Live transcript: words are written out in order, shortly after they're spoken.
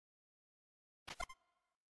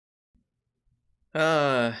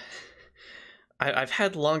Uh, I've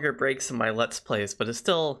had longer breaks in my Let's Plays, but it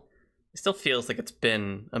still feels like it's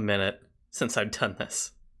been a minute since I've done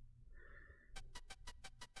this.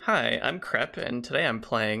 Hi, I'm Crep, and today I'm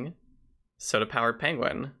playing Soda Powered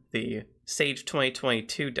Penguin, the Sage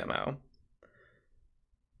 2022 demo.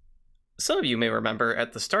 Some of you may remember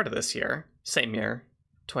at the start of this year, same year,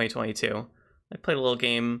 2022, I played a little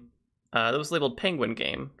game that was labeled Penguin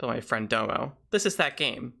Game by my friend Domo. This is that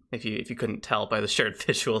game, if you couldn't tell by the shared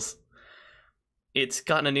visuals. It's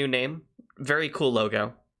gotten a new name, very cool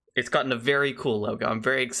logo. It's gotten a very cool logo. I'm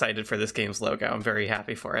very excited for this game's logo. I'm very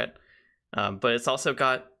happy for it. But it's also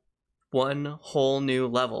got one whole new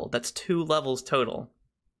level. That's 2 levels total.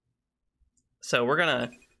 So we're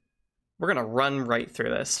gonna run right through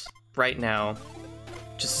this right now.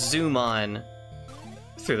 Just zoom on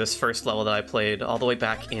through this first level that I played all the way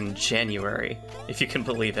back in January, if you can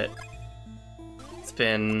believe it. It's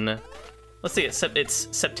been, let's see, it's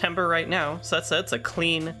September right now, so that's a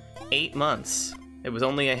clean 8 months. It was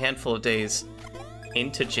only a handful of days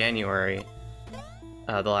into January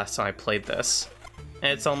the last time I played this.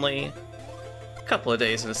 And it's only a couple of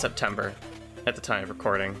days into September at the time of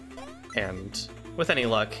recording, and with any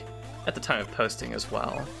luck, at the time of posting as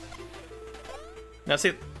well. Now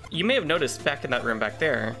see, you may have noticed back in that room back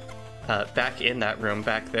there,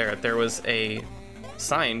 there was a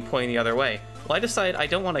sign pointing the other way. Well, I decided I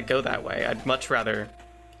don't want to go that way. I'd much rather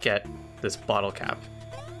get this bottle cap.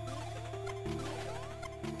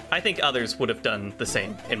 I think others would have done the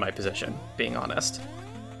same in my position, being honest.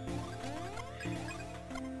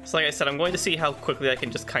 So like I said, I'm going to see how quickly I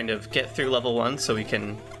can just kind of get through level 1 so we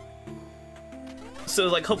can... So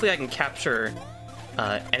like hopefully I can capture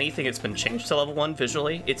anything that's been changed to level 1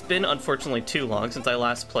 visually. It's been unfortunately too long since I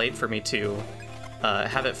last played for me to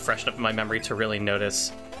have it fresh enough in my memory to really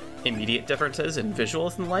notice immediate differences in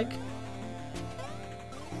visuals and the like.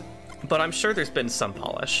 But I'm sure there's been some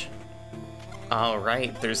polish.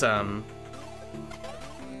 Alright, there's some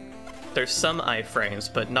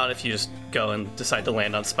iframes, but not if you just go and decide to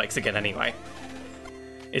land on spikes again anyway.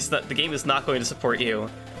 It's that the game is not going to support you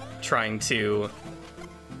trying to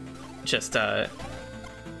just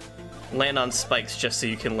land on spikes just so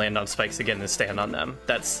you can land on spikes again and stand on them.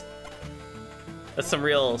 That's some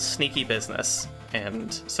real sneaky business,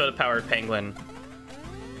 and Soda Powered Penguin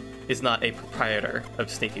is not a proprietor of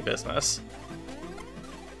sneaky business.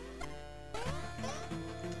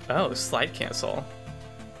 Oh, slide cancel.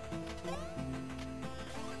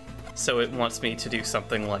 So it wants me to do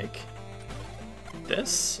something like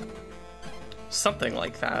this? Something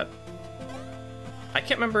like that. I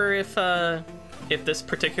can't remember if this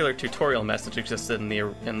particular tutorial message existed in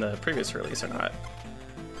the previous release or not.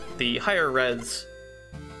 The higher res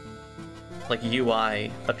like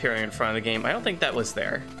UI appearing in front of the game, I don't think that was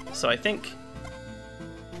there. So I think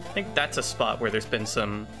that's a spot where there's been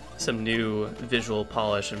some new visual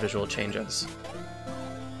polish and visual changes.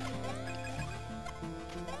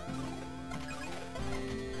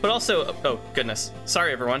 But also, oh goodness,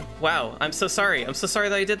 sorry everyone. Wow, I'm so sorry. I'm so sorry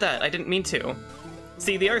that I did that. I didn't mean to.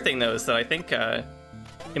 See, the other thing though is that I think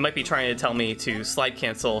it might be trying to tell me to slide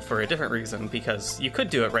cancel for a different reason, because you could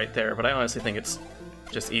do it right there, but I honestly think it's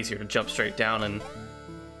just easier to jump straight down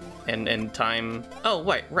and time. Oh,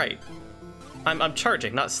 wait, right. I'm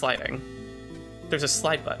charging, not sliding. There's a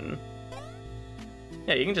slide button.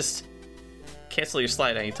 Yeah, you can just cancel your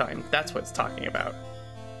slide anytime. That's what it's talking about.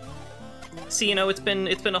 See, you know, it's been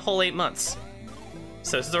a whole 8 months.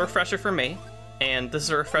 So this is a refresher for me, and this is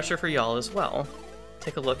a refresher for y'all as well.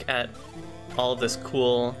 Take a look at all of this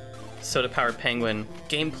cool Soda Powered Penguin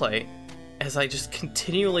gameplay as I just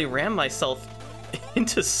continually ram myself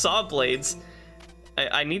into saw blades.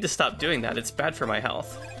 I need to stop doing that. It's bad for my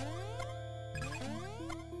health.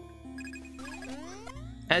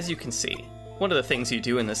 As you can see, one of the things you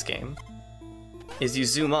do in this game is you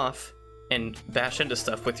zoom off and bash into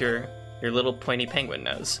stuff with your little pointy penguin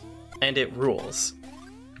nose, and it rules.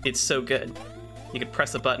 It's so good. You could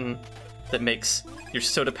press a button that makes your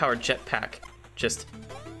soda-powered jetpack just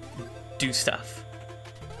do stuff.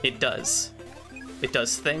 It does. It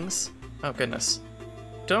does things. Oh goodness.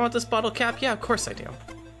 Do I want this bottle cap? Yeah, of course I do.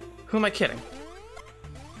 Who am I kidding?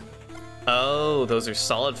 Oh, those are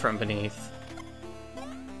solid from beneath.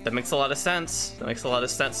 That makes a lot of sense. That makes a lot of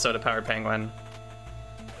sense, Soda Powered Penguin.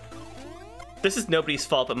 This is nobody's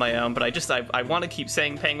fault but my own, but I want to keep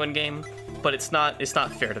saying Penguin Game, but it's not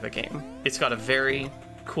fair to the game. It's got a very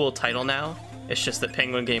cool title now. It's just that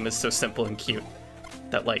Penguin Game is so simple and cute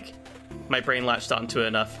that, like, my brain latched onto it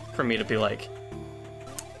enough for me to be like,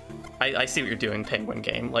 I see what you're doing, Penguin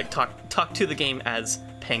Game. Like, talk to the game as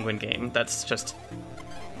Penguin Game. That's just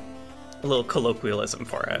little colloquialism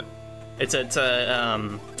for it. It's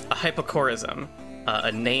a hypocorism,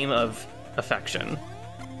 a name of affection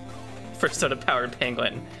for soda-powered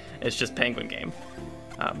penguin. It's just penguin game.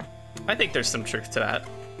 I think there's some truth to that.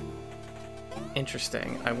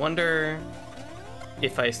 Interesting. I wonder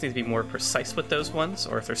if I just need to be more precise with those ones,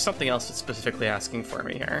 or if there's something else that's specifically asking for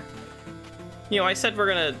me here. You know, I said we're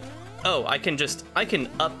gonna... Oh, I can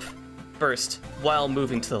up burst while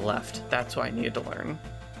moving to the left. That's what I needed to learn.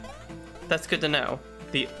 That's good to know.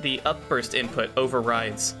 The up burst input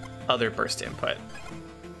overrides other burst input.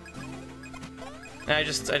 And I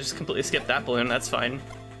just completely skipped that balloon. That's fine.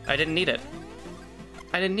 I didn't need it.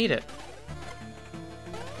 I didn't need it.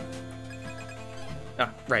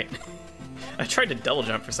 Ah, right. I tried to double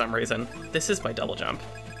jump for some reason. This is my double jump.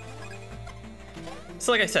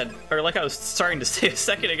 So like I said, or like I was starting to say a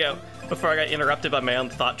second ago, before I got interrupted by my own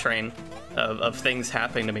thought train of things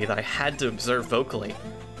happening to me that I had to observe vocally.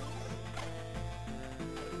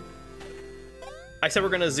 I said we're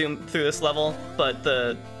gonna zoom through this level, but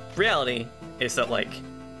the reality is that, like,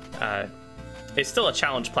 it's still a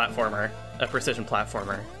challenge platformer, a precision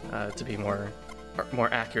platformer, to be more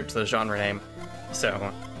accurate to the genre name.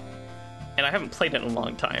 So, and I haven't played it in a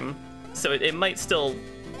long time, so it might still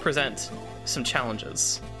present some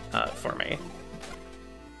challenges for me.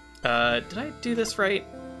 Did I do this right?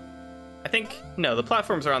 I think, no, the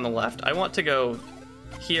platforms are on the left. I want to go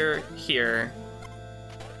here, here.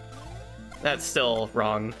 That's still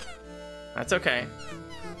wrong. That's okay.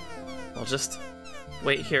 I'll just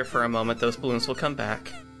wait here for a moment. Those balloons will come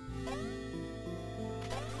back.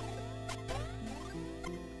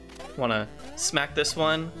 Want to smack this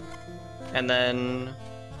one, and then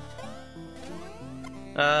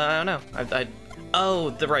I don't know.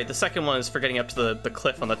 Oh, the second one is for getting up to the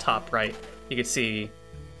cliff on the top right. You can see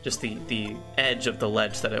just the edge of the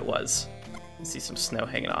ledge that it was. You see some snow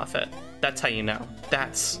hanging off it. That's how you know.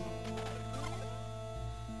 That's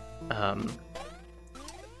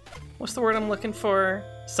what's the word I'm looking for?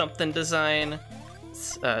 Something design,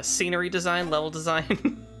 scenery design, level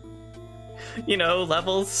design. You know,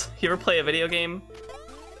 levels. You ever play a video game?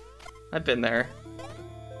 I've been there.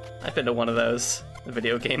 I've been to one of those, a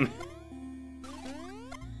video game.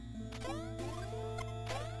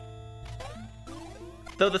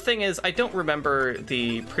 Though the thing is, I don't remember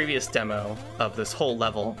the previous demo of this whole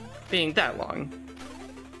level being that long.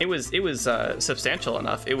 It was substantial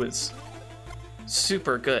enough. It was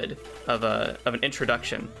super good of an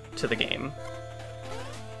introduction to the game.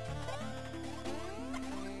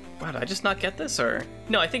 Wow, did I just not get this, or?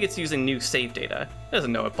 No, I think it's using new save data. It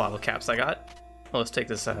doesn't know what bottle caps I got. Well, let's take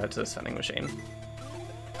this to this vending machine.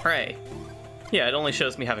 Hooray. Yeah, it only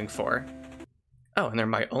shows me having 4. Oh, and there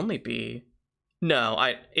might only be... No,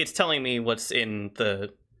 it's telling me what's in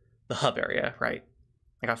the hub area, right?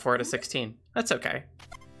 I got 4 out of 16. That's okay.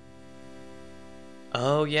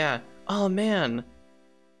 Oh, yeah. Oh, man.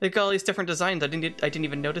 They've got all these different designs. I didn't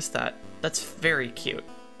even notice that. That's very cute.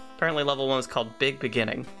 Apparently level 1 is called Big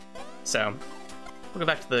Beginning. So, we'll go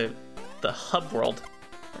back to the hub world,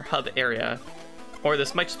 or hub area. Or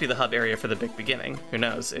this might just be the hub area for the Big Beginning. Who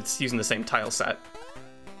knows? It's using the same tile set.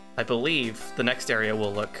 I believe the next area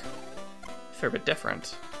will look a fair bit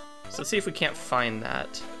different. So let's see if we can't find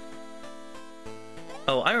that.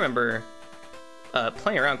 Oh, I remember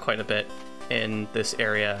playing around quite a bit in this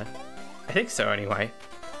area. I think so, anyway.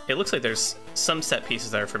 It looks like there's some set pieces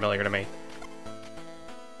that are familiar to me.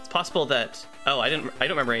 It's possible that... Oh, I don't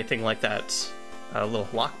remember anything like that little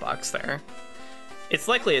lockbox there. It's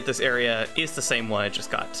likely that this area is the same one, it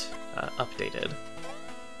just got updated.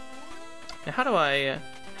 Now, how do I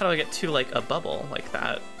get to, like, a bubble like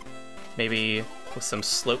that? Maybe with some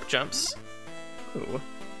slope jumps? Ooh.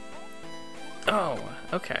 Oh,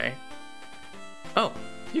 okay. Oh,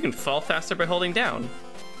 you can fall faster by holding down.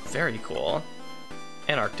 Very cool.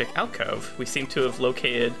 Antarctic alcove. We seem to have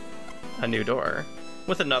located a new door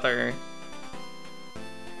with another...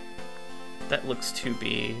 That looks to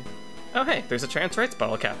be... Oh, hey, there's a trans rights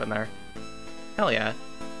bottle cap in there. Hell yeah.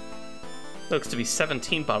 Looks to be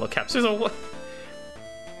 17 bottle caps. There's a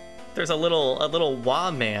little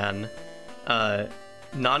Wah Man,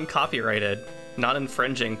 non-copyrighted,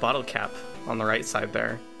 non-infringing bottle cap on the right side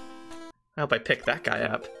there. I hope I picked that guy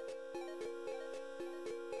up.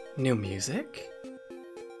 New music?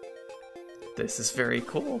 This is very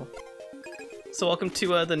cool. So welcome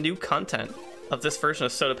to the new content of this version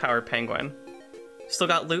of Soda Powered Penguin. Still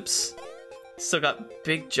got loops, still got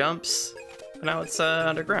big jumps, but now it's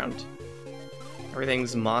underground.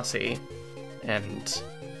 Everything's mossy and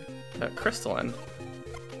crystalline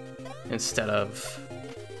instead of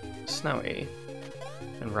snowy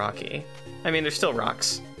and rocky. I mean, there's still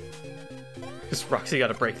rocks, Because Roxy got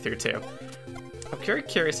a breakthrough too. I'm very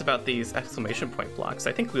curious about these exclamation point blocks.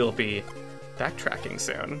 I think we'll be backtracking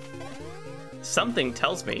soon. Something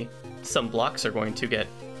tells me some blocks are going to get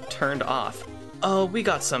turned off. Oh, we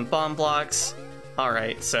got some bomb blocks.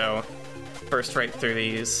 Alright, so burst right through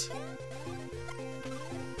these.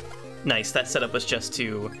 Nice, that setup was just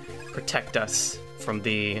to protect us from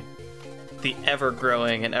the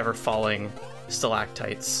ever-growing and ever-falling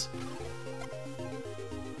stalactites.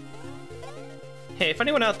 Hey, if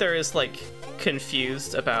anyone out there is, like,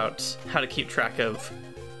 confused about how to keep track of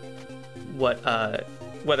what,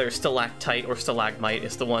 whether stalactite or stalagmite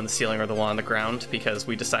is the one on the ceiling or the one on the ground, because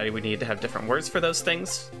we decided we needed to have different words for those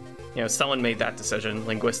things. You know, someone made that decision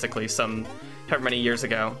linguistically however many years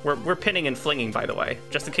ago. We're pinning and flinging, by the way,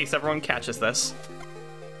 just in case everyone catches this.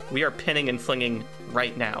 We are pinning and flinging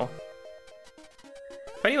right now.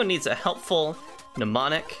 If anyone needs a helpful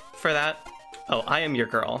mnemonic for that, oh, I am your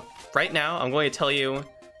girl. Right now, I'm going to tell you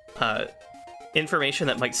information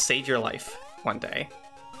that might save your life one day.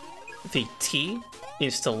 The T in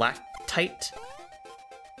stalactite,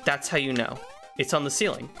 that's how you know. It's on the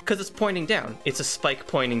ceiling, because it's pointing down. It's a spike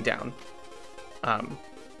pointing down.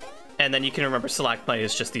 And then you can remember stalagmite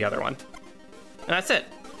is just the other one. And that's it.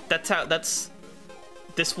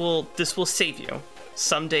 This will save you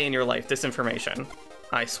someday in your life, this information.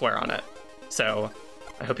 I swear on it. So,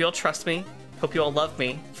 I hope you all trust me. Hope you all love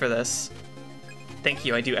me for this. Thank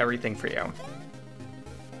you, I do everything for you.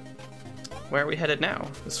 Where are we headed now?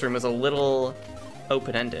 This room is a little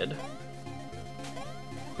open-ended.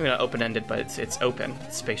 Maybe not open-ended, but it's open.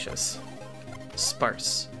 It's spacious.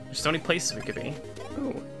 Sparse. There's so many places we could be.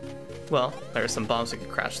 Ooh. Well, there are some bombs we could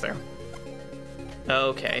crash there.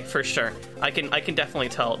 Okay, for sure. I can definitely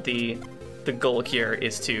tell the goal here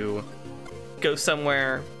is to go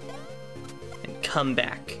somewhere and come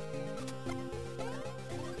back.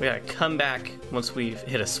 We gotta come back once we've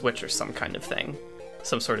hit a switch or some kind of thing.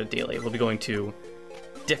 Some sort of dealie. We'll be going to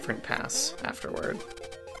different paths afterward.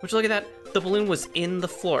 Would you look at that? The balloon was in the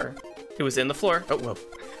floor. It was in the floor. Oh, whoa.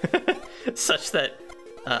 Such that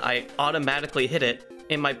I automatically hit it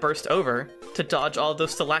in my burst over to dodge all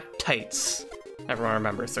those stalactites. Everyone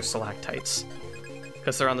remembers they're stalactites.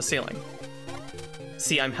 Because they're on the ceiling.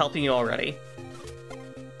 See, I'm helping you already.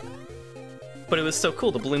 But it was so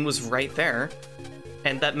cool. The balloon was right there.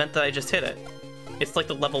 And that meant that I just hit it. It's like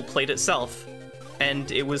the level played itself.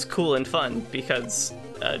 And it was cool and fun because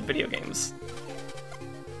video games.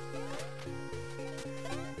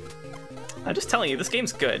 I'm just telling you, this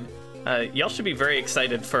game's good. Y'all should be very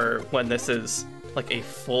excited for when this is like a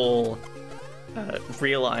full,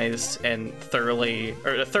 realized and thoroughly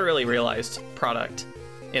realized product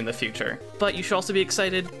in the future. But you should also be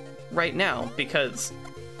excited right now because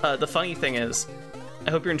the funny thing is, I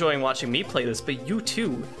hope you're enjoying watching me play this, but you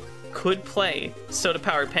too could play Soda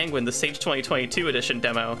Powered Penguin, the Sage 2022 edition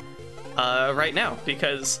demo, right now,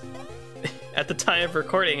 because at the time of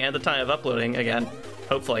recording and the time of uploading, again,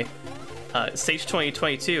 hopefully, Sage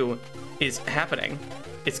 2022 is happening.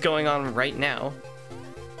 It's going on right now.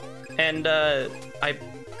 And I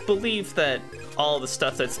believe that all the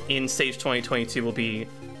stuff that's in Sage 2022 will be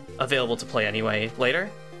available to play anyway later.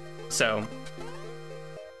 So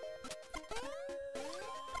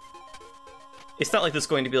it's not like this is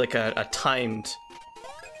going to be like a timed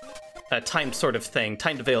sort of thing.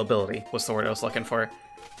 Timed availability was the word I was looking for.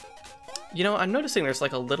 You know, I'm noticing there's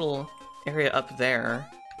like a little area up there.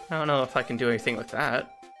 I don't know if I can do anything with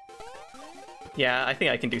that. Yeah, I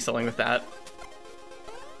think I can do something with that.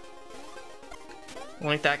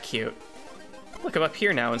 Ain't that cute? Look, I'm up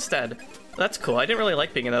here now instead. That's cool. I didn't really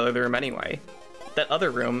like being in that other room anyway. That other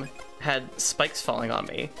room had spikes falling on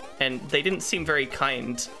me, and they didn't seem very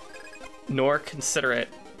kind nor considerate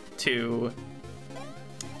to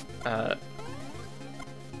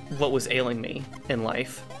what was ailing me in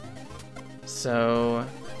life. So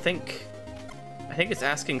I think it's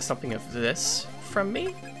asking something of this from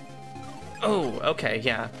me. Oh, okay,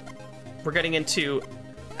 yeah. We're getting into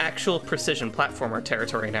actual precision platformer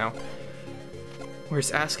territory now, where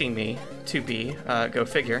it's asking me to be, go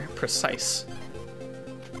figure, precise.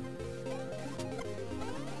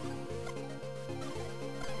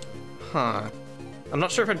 Huh. I'm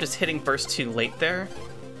not sure if I'm just hitting burst too late there,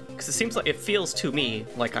 because it seems like it feels to me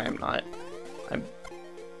like I am not.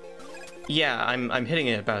 I'm hitting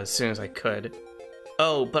it about as soon as I could.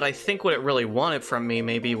 Oh, but I think what it really wanted from me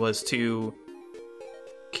maybe was to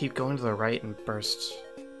keep going to the right and burst.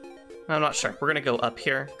 I'm not sure. We're gonna go up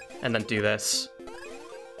here and then do this.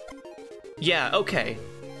 Yeah, okay.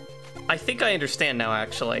 I think I understand now,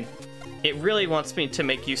 actually. It really wants me to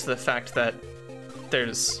make use of the fact that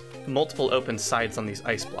there's multiple open sides on these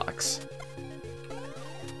ice blocks.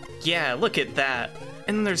 Yeah, look at that.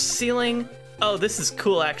 And then there's ceiling. Oh, this is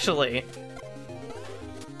cool, actually.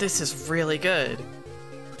 This is really good.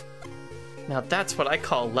 Now that's what I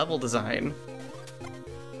call level design.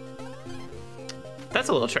 That's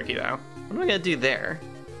a little tricky, though. What am I gonna do there?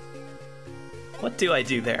 What do I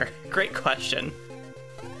do there? Great question.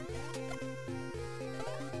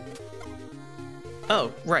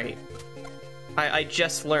 Oh, right. I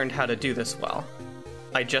just learned how to do this well.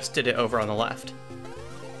 I just did it over on the left.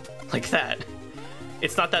 Like that.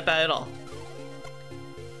 It's not that bad at all.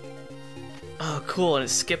 Oh, cool, and it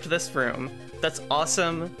skipped this room. That's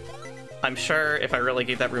awesome. I'm sure if I really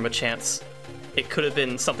gave that room a chance, it could have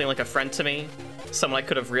been something like a friend to me. Someone I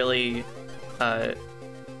could have really,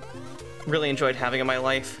 really enjoyed having in my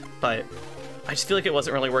life, but I just feel like it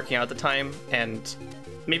wasn't really working out at the time, and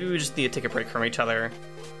maybe we just need to take a break from each other,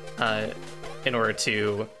 in order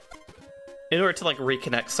to like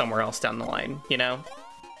reconnect somewhere else down the line, you know?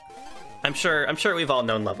 I'm sure we've all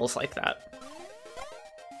known levels like that.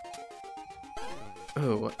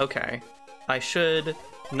 Ooh, okay. I should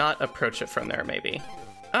not approach it from there, maybe.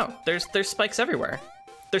 Oh, there's spikes everywhere.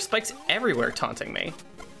 There's spikes everywhere taunting me.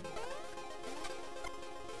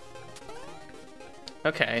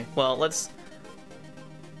 Okay, well, let's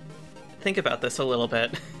think about this a little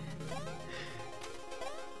bit.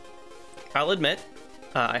 I'll admit,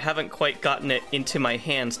 I haven't quite gotten it into my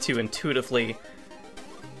hands to intuitively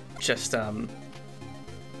just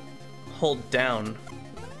hold down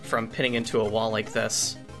from pinning into a wall like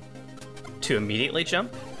this to immediately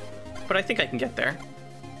jump, but I think I can get there.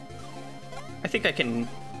 I think I can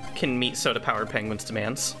meet Soda Powered Penguin's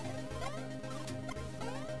demands.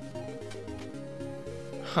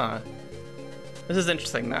 Huh. This is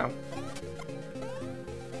interesting now.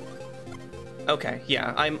 Okay,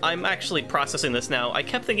 yeah, I'm actually processing this now. I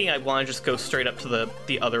kept thinking I want to just go straight up to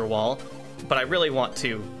the other wall, but I really want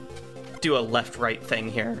to do a left-right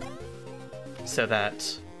thing here so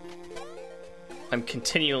that I'm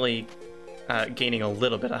continually gaining a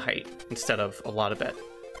little bit of height instead of a lot of it.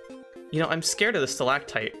 You know, I'm scared of the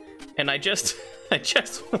stalactite, and I just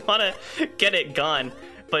want to get it gone,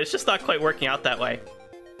 but it's just not quite working out that way.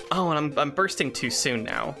 Oh, and I'm bursting too soon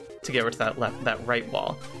now to get over to that right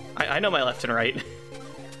wall. I know my left and right.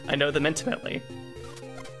 I know them intimately.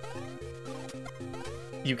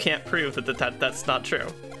 You can't prove that's not true.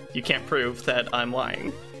 You can't prove that I'm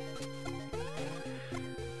lying.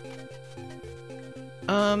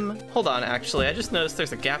 Hold on, actually. I just noticed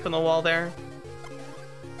there's a gap in the wall there.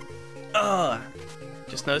 Ugh!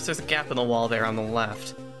 Just noticed there's a gap in the wall there on the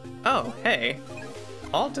left. Oh, hey.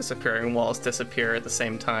 All disappearing walls disappear at the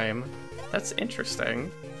same time. That's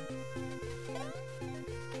interesting.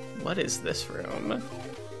 What is this room?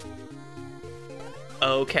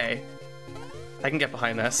 Okay. I can get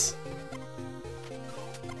behind this.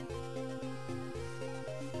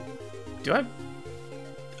 Do I?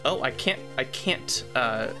 Oh, I can't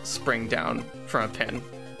spring down from a pin.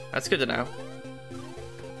 That's good to know.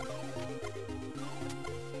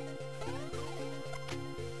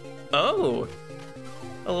 Oh!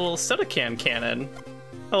 A little soda can cannon.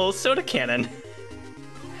 A little soda cannon.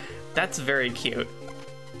 That's very cute.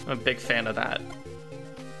 I'm a big fan of that.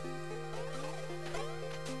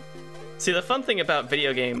 See, the fun thing about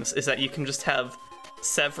video games is that you can just have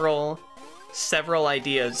several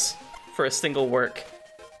ideas for a single work,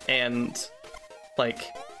 and like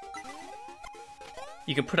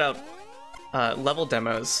you can put out level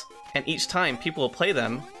demos, and each time people will play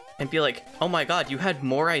them and be like, oh my god, you had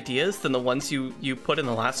more ideas than the ones you put in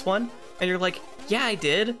the last one? And you're like, yeah, I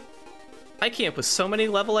did. I came up with so many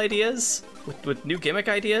level ideas with new gimmick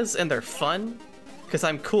ideas, and they're fun because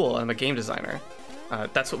I'm cool. I'm a game designer.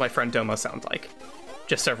 That's what my friend Domo sounds like,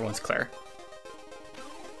 just so everyone's clear.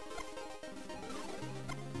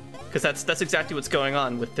 Because that's exactly what's going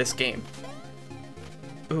on with this game.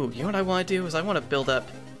 Ooh, you know what I want to do is I want to build up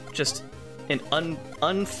just an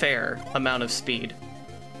unfair amount of speed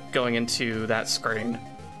going into that screen.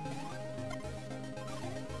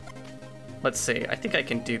 Let's see, I think I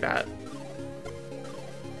can do that.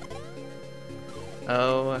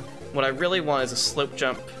 Oh, what I really want is a slope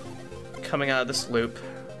jump coming out of this loop.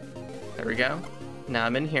 There we go. Now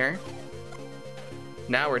I'm in here.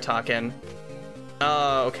 Now we're talking.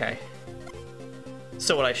 Oh, okay.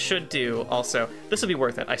 So what I should do also, this will be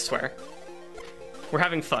worth it, I swear. We're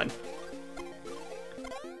having fun.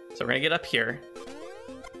 So we're gonna get up here.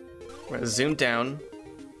 We're gonna zoom down.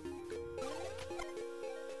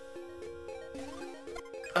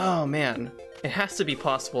 Oh man, it has to be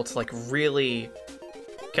possible to like really...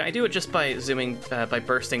 Can I do it just by zooming, by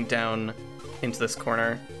bursting down into this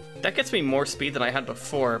corner? That gets me more speed than I had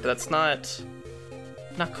before, but that's not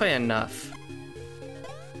Not quite enough.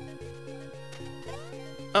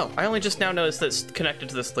 Oh, I only just now noticed that it's connected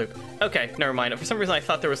to this loop. Okay, never mind. For some reason I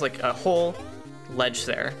thought there was like a whole ledge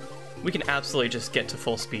there. We can absolutely just get to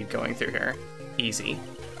full speed going through here. Easy.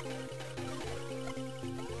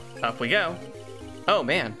 Up we go. Oh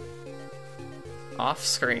man. Off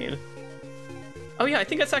screen. Oh yeah, I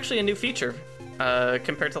think that's actually a new feature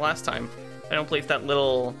compared to last time. I don't believe that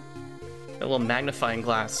little magnifying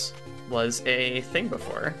glass was a thing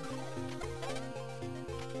before.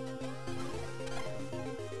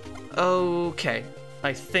 Okay,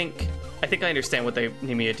 I think I understand what they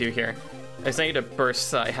need me to do here. I need to burst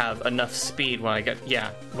so I have enough speed when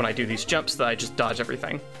I do these jumps that I just dodge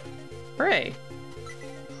everything. Hooray!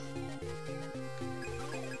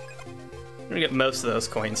 I'm gonna get most of those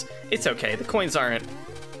coins. It's okay, the coins aren't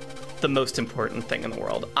the most important thing in the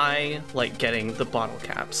world. I like getting the bottle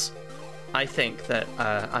caps. I think that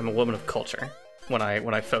I'm a woman of culture when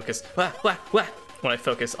I focus when I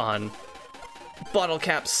focus on bottle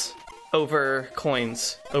caps over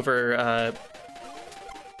coins, over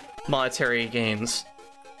monetary gains.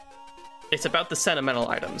 It's about the sentimental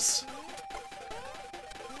items,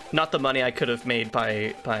 not the money I could have made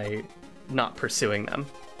by not pursuing them.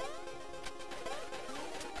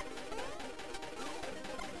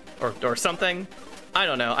 Or something. I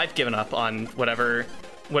don't know. I've given up on whatever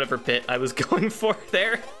bit I was going for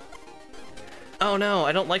there. Oh no,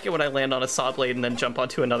 I don't like it when I land on a saw blade and then jump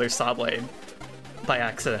onto another saw blade by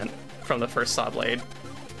accident from the first saw blade.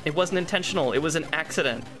 It wasn't intentional, it was an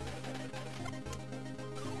accident.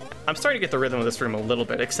 I'm starting to get the rhythm of this room a little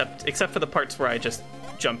bit, except for the parts where I just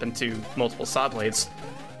jump into multiple saw blades.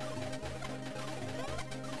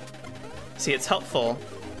 See, it's helpful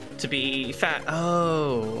to be fat.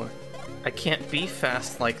 Oh, I can't be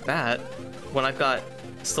fast like that when I've got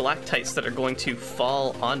stalactites that are going to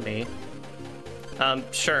fall on me.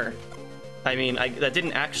 Sure. I mean, that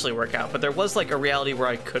didn't actually work out, but there was like a reality where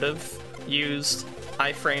I could have used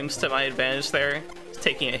iframes to my advantage there,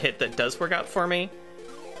 taking a hit that does work out for me.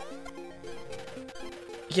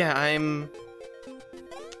 Yeah,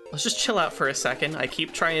 let's just chill out for a second. I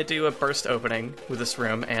keep trying to do a burst opening with this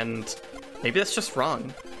room, and maybe that's just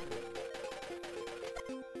wrong.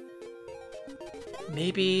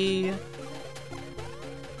 Maybe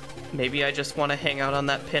I just want to hang out on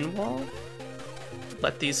that pin wall?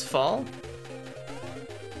 Let these fall?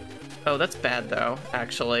 Oh, that's bad though,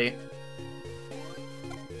 actually.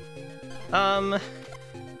 I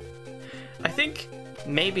think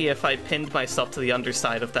maybe if I pinned myself to the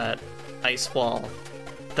underside of that ice wall,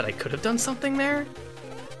 that I could have done something there?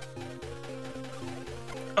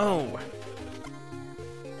 Oh.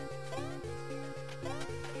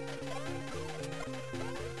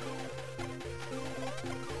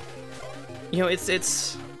 You know,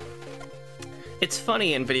 it's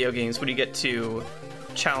funny in video games when you get to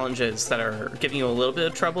challenges that are giving you a little bit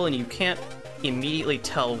of trouble and you can't immediately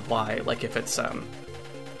tell why. Like if it's a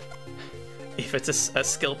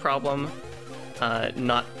skill problem,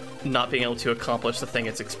 not being able to accomplish the thing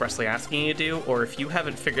it's expressly asking you to do, or if you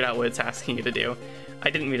haven't figured out what it's asking you to do. I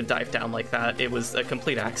didn't mean to dive down like that. It was a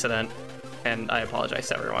complete accident, and I apologize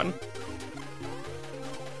to everyone.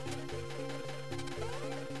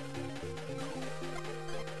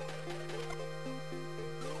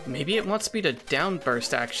 Maybe it wants me to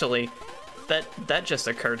downburst, actually. That just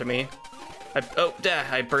occurred to me.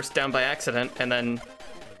 I burst down by accident, and then...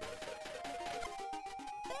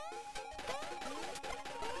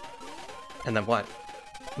 And then what?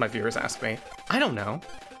 My viewers ask me. I don't know.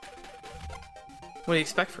 What do you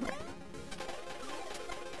expect from me?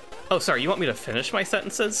 Oh, sorry, you want me to finish my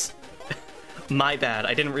sentences? My bad,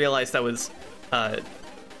 I didn't realize that was a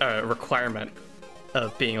requirement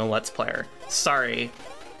of being a Let's Player. Sorry.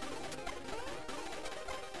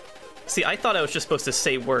 See, I thought I was just supposed to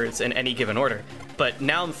say words in any given order, but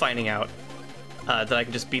now I'm finding out that I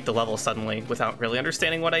can just beat the level suddenly without really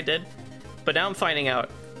understanding what I did. But now I'm finding out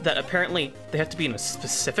that apparently they have to be in a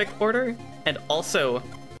specific order, and also...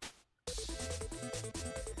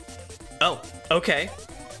 Oh, okay.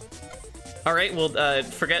 Alright, well,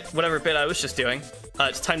 forget whatever bit I was just doing.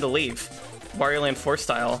 It's time to leave. Wario Land 4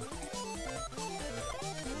 style.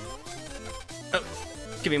 Oh,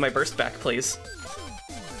 give me my burst back, please.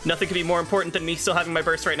 Nothing could be more important than me still having my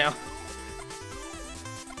burst right now.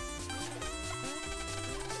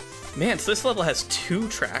 Man, so this level has 2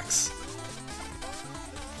 tracks.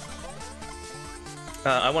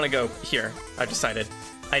 I want to go here, I've decided.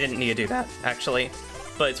 I didn't need to do that, actually,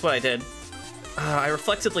 but it's what I did. I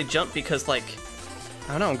reflexively jumped because, like,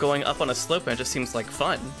 I don't know, going up on a slope and it just seems like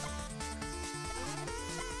fun.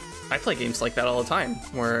 I play games like that all the time,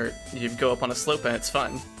 where you go up on a slope and it's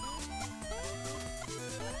fun.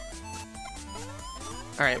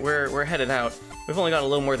 Alright, we're headed out. We've only got a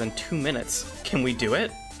little more than 2 minutes. Can we do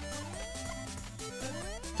it?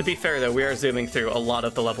 To be fair though, we are zooming through a lot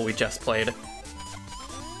of the level we just played.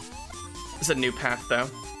 It's a new path though.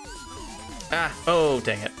 Ah, oh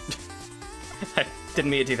dang it. I didn't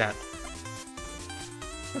mean to do that.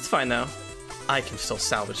 That's fine though. I can still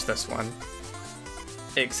salvage this one.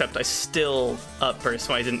 Except I still upburst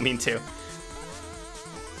when I didn't mean to.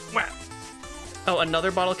 Wow. Oh,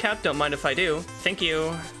 another bottle cap? Don't mind if I do. Thank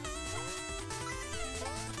you.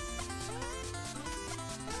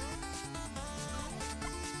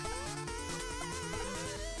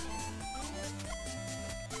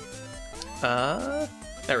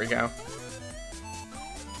 There we go.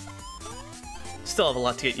 Still have a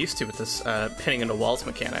lot to get used to with this pinning into walls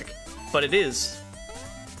mechanic, but it is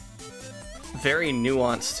very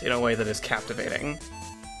nuanced in a way that is captivating.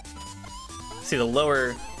 See, the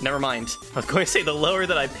lower... Never mind. I was going to say the lower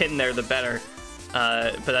that I pin there, the better.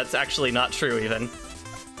 But that's actually not true, even.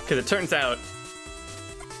 Because it turns out...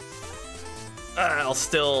 I'll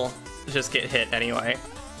still just get hit anyway.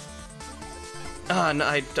 No,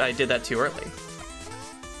 I did that too early.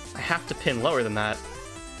 I have to pin lower than that,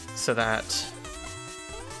 so that...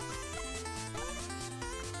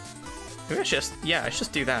 Maybe I should just... Yeah, I should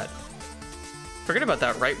just do that. Forget about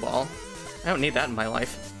that right wall. I don't need that in my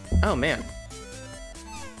life. Oh, man.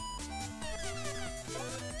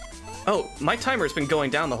 Oh, my timer's been going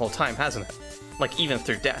down the whole time, hasn't it? Like, even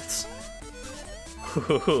through deaths.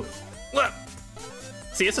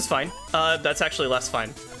 See, this is fine. That's actually less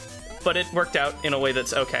fine. But it worked out in a way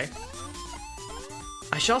that's okay.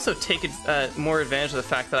 I should also take more advantage of the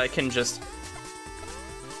fact that I can just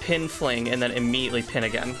pin fling and then immediately pin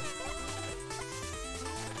again.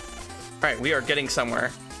 Alright, we are getting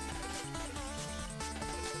somewhere.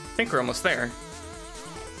 I think we're almost there.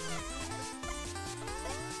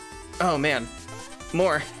 Oh man,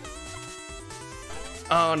 more.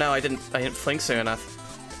 Oh no, I didn't fling soon enough.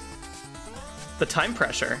 The time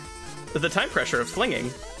pressure of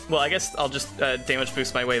flinging. Well, I guess I'll just damage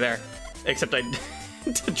boost my way there. Except I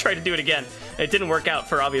tried to do it again. It didn't work out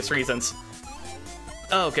for obvious reasons.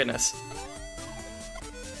 Oh goodness.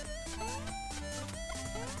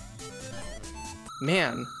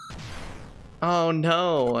 Man. Oh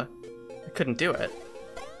no. I couldn't do it.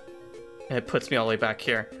 And it puts me all the way back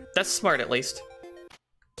here. That's smart, at least.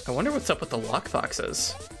 I wonder what's up with the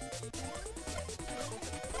lockboxes.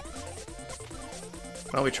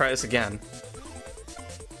 Well, we try this again.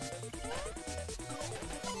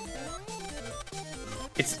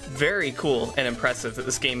 It's very cool and impressive that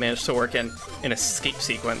this game managed to work in an escape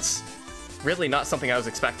sequence. Really not something I was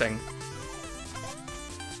expecting.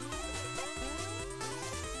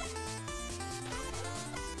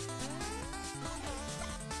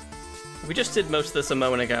 We just did most of this a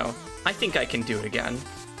moment ago. I think I can do it again.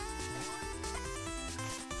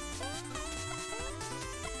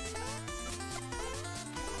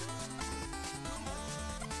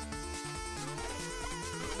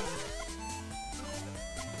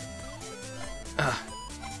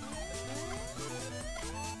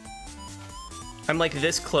 I'm like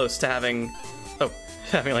this close to having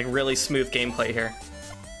like really smooth gameplay here.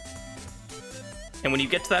 And when you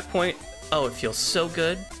get to that point, oh, it feels so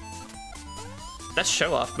good. That's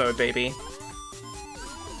show-off mode, baby.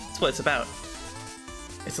 That's what it's about.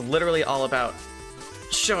 It's literally all about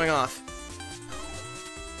showing off.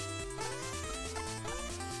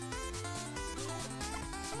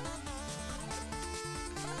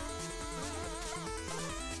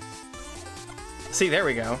 See, there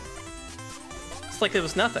we go. It's like it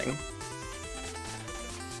was nothing.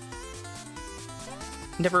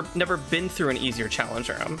 Never been through an easier challenge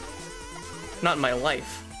room. Not in my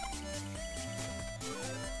life.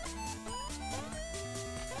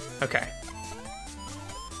 Okay.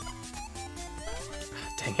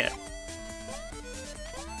 Dang it.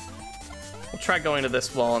 We'll try going to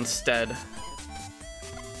this wall instead.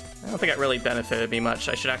 I don't think it really benefited me much.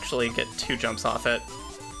 I should actually get 2 jumps off it.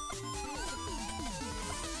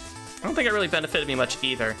 I don't think it really benefited me much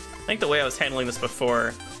either. I think the way I was handling this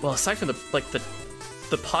before, well, aside from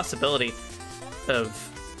the possibility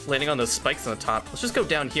of landing on those spikes on the top, let's just go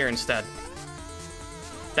down here instead.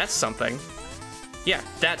 That's something. Yeah,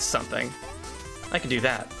 that's something. I can do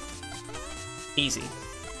that. Easy.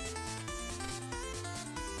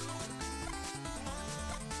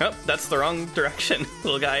 Oh, that's the wrong direction,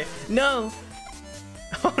 little guy. No!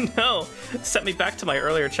 Oh no! It sent me back to my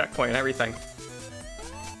earlier checkpoint and everything.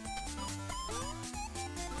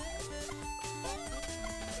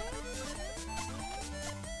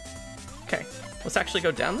 Okay, let's actually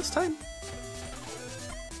go down this time.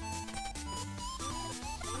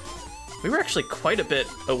 We were actually quite a bit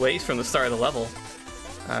away from the start of the level.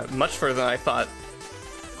 Much further than I thought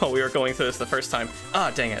while we were going through this the first time.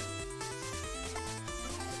 Ah, dang it.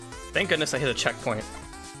 Thank goodness I hit a checkpoint.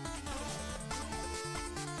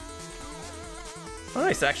 Oh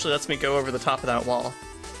nice, it actually lets me go over the top of that wall.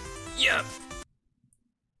 Yep!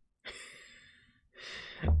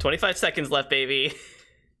 25 seconds left, baby.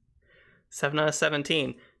 7 out of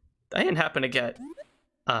 17. I didn't happen to get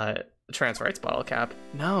the trans rights bottle cap.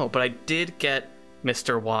 No, but I did get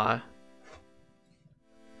Mr. Wah.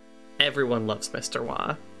 Everyone loves Mr.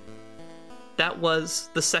 Wah. That was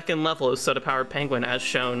the second level of Soda Powered Penguin as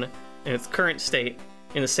shown in its current state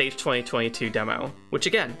in the Sage 2022 demo, which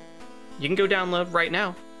again, you can go download right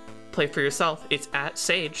now, play for yourself. It's at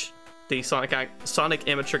Sage, the Sonic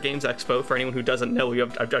Amateur Games Expo. For anyone who doesn't know,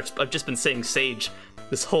 I've just been saying Sage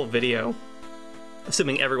this whole video,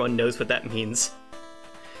 assuming everyone knows what that means.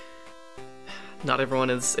 Not everyone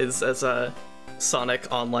is as a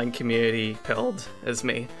Sonic online community pilled as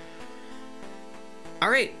me.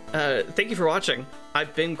 Alright, thank you for watching.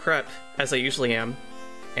 I've been Crep, as I usually am,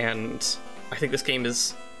 and I think this game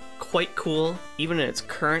is quite cool, even in its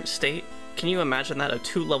current state. Can you imagine that? A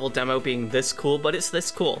 2-level demo being this cool, but it's this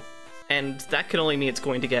cool. And that can only mean it's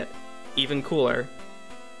going to get even cooler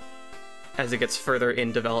as it gets further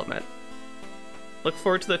in development. Look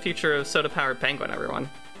forward to the future of Soda Powered Penguin, everyone.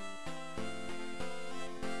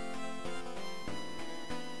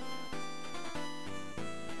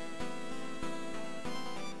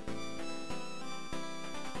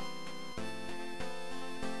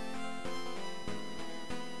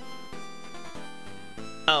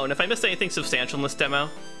 Oh, and if I missed anything substantial in this demo,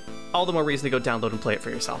 all the more reason to go download and play it for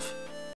yourself.